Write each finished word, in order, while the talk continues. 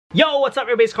Yo, what's up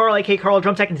everybody, it's Carl, aka Carl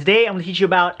Drum Tech, and today I'm going to teach you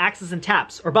about axes and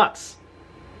taps, or bucks.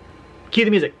 Cue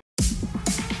the music.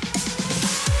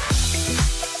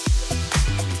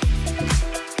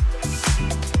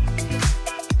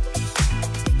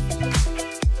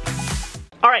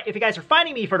 Alright, if you guys are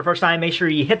finding me for the first time, make sure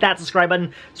you hit that subscribe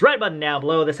button. It's the red button down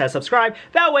below that says subscribe.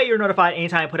 That way you're notified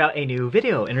anytime I put out a new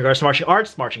video. In regards to martial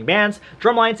arts, marching bands,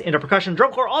 drum lines, indoor percussion,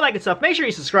 drum corps, all that good stuff, make sure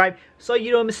you subscribe so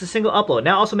you don't miss a single upload.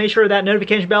 Now also make sure that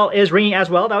notification bell is ringing as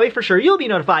well. That way for sure you'll be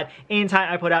notified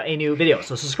anytime I put out a new video.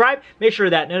 So subscribe, make sure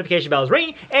that notification bell is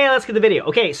ringing, and let's get the video.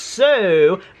 Okay,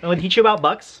 so I'm going to teach you about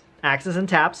bucks, axes, and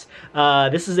taps.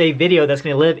 This is a video that's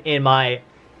going to live in my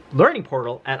learning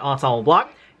portal at Ensemble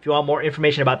Block. If you want more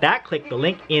information about that, click the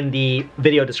link in the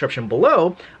video description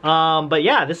below. But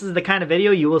yeah, this is the kind of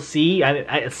video you will see.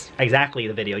 It's exactly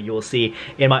the video you will see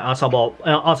in my Ensemble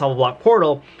Block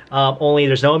portal. Only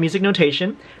there's no music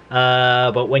notation.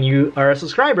 But when you are a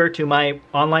subscriber to my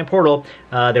online portal,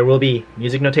 there will be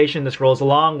music notation that scrolls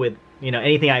along with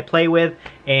anything I play with,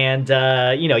 and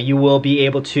you will be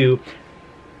able to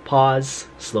pause,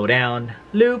 slow down,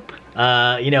 loop,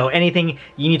 anything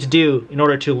you need to do in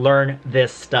order to learn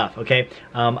this stuff, okay?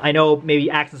 I know maybe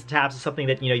axes and taps is something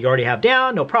that you already have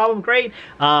down, no problem, great,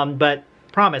 but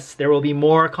promise there will be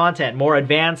more content, more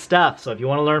advanced stuff. So if you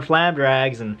want to learn flam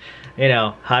drags and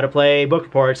how to play book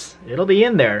reports, it'll be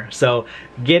in there. So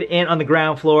get in on the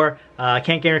ground floor. I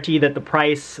can't guarantee that the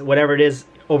price, whatever it is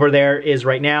over there is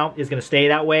right now, is going to stay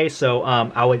that way, so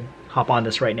I would hop on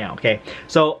this right now, okay?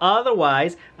 So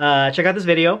otherwise, check out this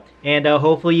video, and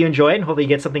hopefully you enjoy it, and hopefully you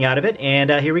get something out of it,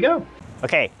 and here we go.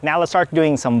 Okay, now let's start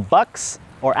doing some bucks,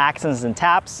 or axes and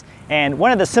taps, and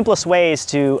one of the simplest ways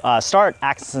to start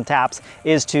axes and taps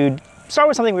is to start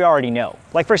with something we already know.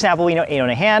 Like for example, we know 8 on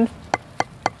a hand,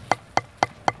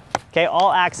 okay,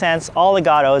 all accents, all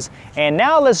legatos, and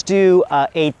now let's do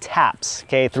 8 taps,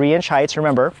 okay, 3-inch heights,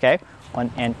 remember, okay?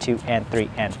 1 and 2 and 3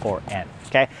 and 4 and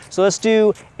okay, so let's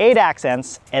do 8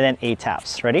 accents and then 8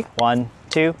 taps. Ready? 1,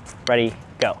 2, ready,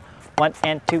 go. 1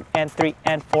 and 2 and 3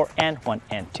 and 4 and 1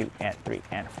 and 2 and 3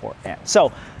 and 4 and.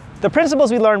 So the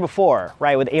principles we learned before,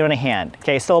 right, with 8 on a hand,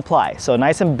 okay, still apply. So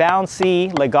nice and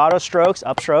bouncy legato strokes,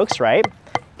 upstrokes, right?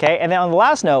 Okay, and then on the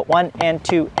last note, 1 and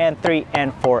 2 and 3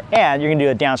 and 4 and, you're gonna do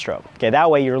a downstroke. Okay, that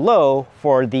way you're low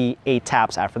for the 8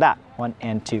 taps after that. 1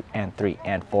 and 2 and 3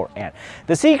 and 4 and.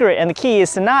 The secret and the key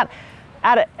is to not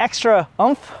add an extra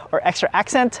oomph or extra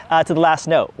accent to the last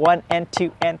note. 1 and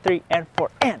 2 and 3 and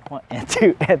 4 and 1 and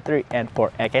 2 and 3 and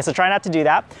 4. Okay, so try not to do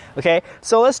that. Okay,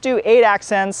 so let's do 8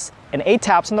 accents and 8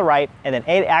 taps on the right, and then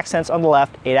 8 accents on the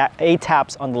left, 8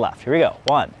 taps on the left. Here we go.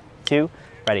 1, 2,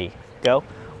 ready, go.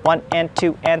 1 and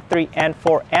 2 and 3 and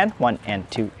 4 and 1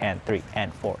 and 2 and 3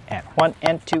 and 4 and 1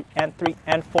 and 2 and 3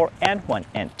 and 4 and 1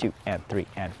 and 2 and 3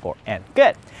 and 4 and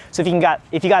good. So if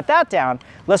you got that down,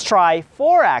 let's try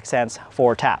 4 accents,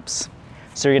 4 taps.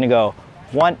 So you're gonna go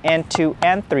 1 and 2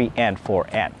 and 3 and 4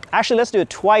 and. Actually, let's do it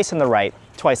twice on the right,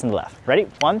 twice on the left. Ready?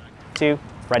 1, 2,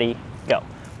 ready, go.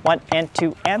 1 and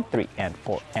 2 and 3 and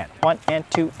 4 and 1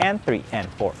 and 2 and 3 and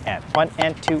 4 and 1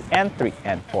 and 2 and 3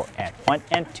 and 4 and 1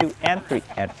 and 2 and 3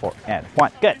 and 4 and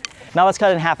 1. Good. Now let's cut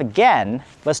it in half again.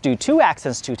 Let's do 2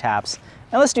 accents, 2 taps,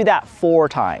 and let's do that 4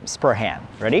 times per hand.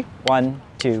 Ready? 1,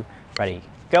 2, ready,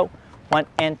 go. 1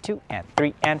 and 2 and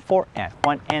 3 and 4 and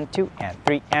 1 and 2 and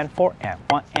 3 and 4 and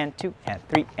 1 and 2 and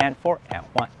 3 and 4 and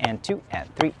 1 and 2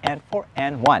 and 3 and 4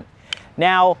 and 1.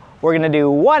 Now we're gonna do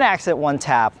 1 accent, 1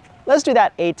 tap. Let's do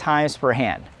that 8 times per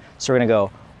hand. So we're gonna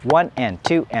go 1 and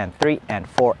 2 and 3 and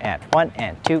 4 and 1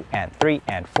 and 2 and 3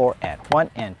 and 4 and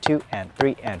 1 and 2 and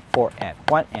 3 and 4 and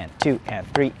 1 and 2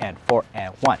 and 3 and 4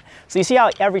 and 1. So you see how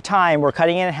every time we're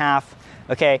cutting it in half,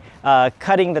 okay,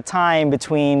 cutting the time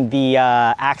between the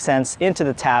accents into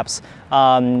the taps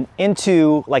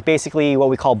into like basically what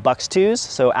we call bucks twos,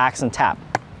 so axe and tap.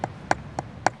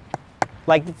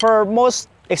 Like for most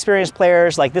experienced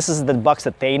players, like this is the bucks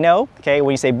that they know, okay?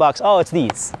 When you say bucks, oh, it's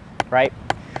these, right?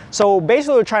 So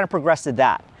basically we're trying to progress to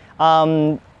that.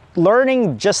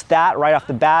 Learning just that right off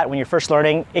the bat when you're first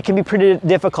learning, it can be pretty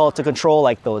difficult to control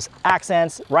like those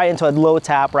accents right into a low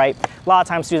tap, right? A lot of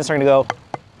times students are gonna go,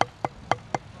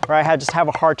 right, just have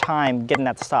a hard time getting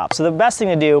that to stop. So the best thing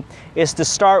to do is to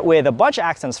start with a bunch of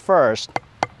accents first,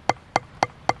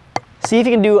 see if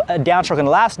you can do a downstroke on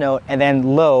the last note and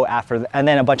then low after, and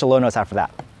then a bunch of low notes after that.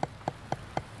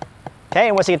 Okay,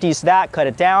 and once you get used to that, cut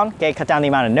it down. Okay, cut down the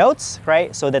amount of notes,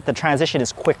 right, so that the transition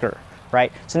is quicker,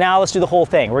 right? So now let's do the whole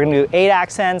thing. We're gonna do 8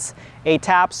 accents, 8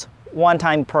 taps, 1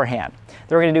 time per hand.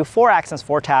 Then we're gonna do 4 accents,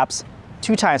 4 taps,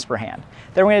 2 times per hand.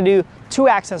 Then we're gonna do 2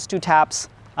 accents, 2 taps,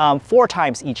 4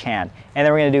 times each hand, and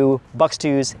then we're gonna do bucks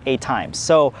twos 8 times.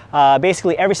 So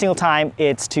basically every single time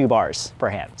it's 2 bars per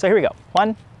hand. So here we go.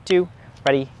 1, 2,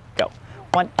 ready, go.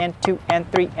 1 and 2 and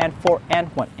 3 and 4 and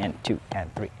 1 and 2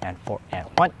 and 3 and 4 and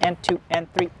 1 and 2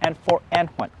 and 3 and 4 and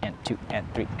 1 and 2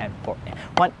 and 3 and 4 and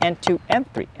 1 and 2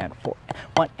 and 3 and 4 and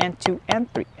 1 and 2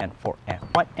 and 3 and 4 and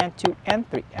 1 and 2 and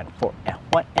 3 and 4 and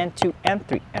 1 and 2 and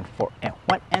 3 and 4 and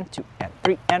 1 and 2 and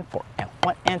 3 and 4 and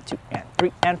 1 and 2 and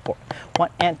 3 and 4 1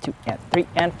 and 2 and 3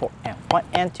 and 4 and 1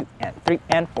 and 2 and 3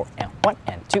 and 4 and 1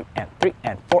 and 2 and 3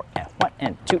 and 4 and 1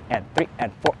 and 2 and 3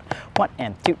 and 4 1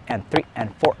 and 2 and 3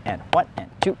 and 4 and 1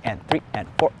 and 2 and 3 and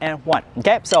 4 and 1.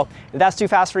 Okay, so if that's too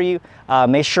fast for you,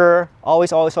 make sure always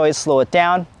slow it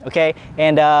down. Okay,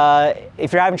 and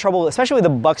if you're having trouble, especially with the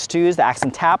bucks twos, the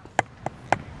accent tap,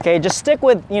 okay, just stick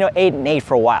with 8 and 8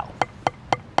 for a while.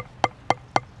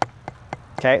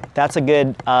 Okay, that's a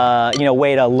good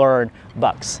way to learn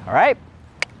bucks. All right.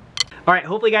 All right,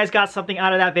 hopefully you guys got something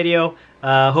out of that video.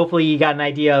 Hopefully you got an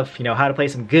idea of how to play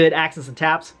some good accents and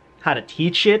taps, how to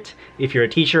teach it if you're a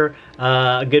teacher.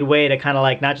 A good way to kind of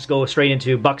like not just go straight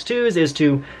into bucks twos is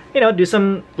to do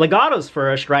some legatos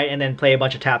first, right, and then play a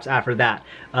bunch of taps after that.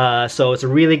 So it's a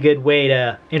really good way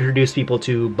to introduce people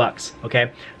to bucks.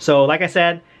 Okay, so like I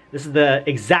said, this is the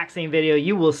exact same video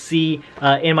you will see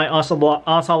in my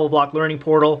ensemble block learning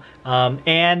portal,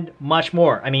 and much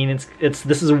more. I mean, this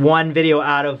is one video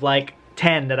out of like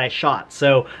 10 that I shot,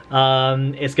 so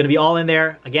it's going to be all in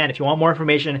there. Again, if you want more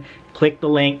information, click the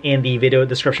link in the video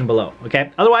description below.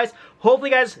 Okay. Otherwise, hopefully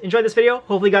you guys enjoyed this video.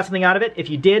 Hopefully you got something out of it. If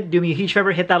you did, do me a huge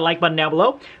favor, hit that like button down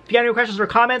below. If you got any questions or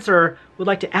comments, or would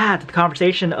like to add to the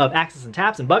conversation of accents and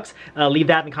taps and bucks, leave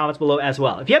that in the comments below as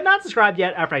well. If you have not subscribed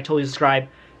yet, after I told you to subscribe,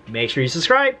 make sure you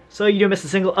subscribe so you don't miss a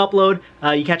single upload.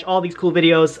 You catch all these cool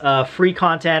videos, free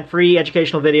content, free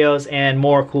educational videos, and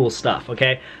more cool stuff,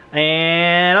 okay?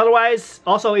 And otherwise,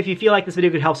 also, if you feel like this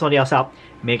video could help somebody else out,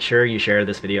 make sure you share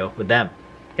this video with them,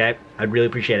 okay? I'd really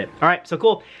appreciate it. All right, so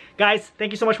cool. Guys,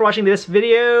 thank you so much for watching this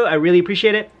video. I really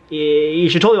appreciate it. You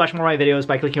should totally watch more of my videos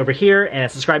by clicking over here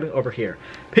and subscribing over here.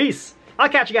 Peace. I'll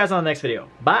catch you guys on the next video.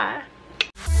 Bye.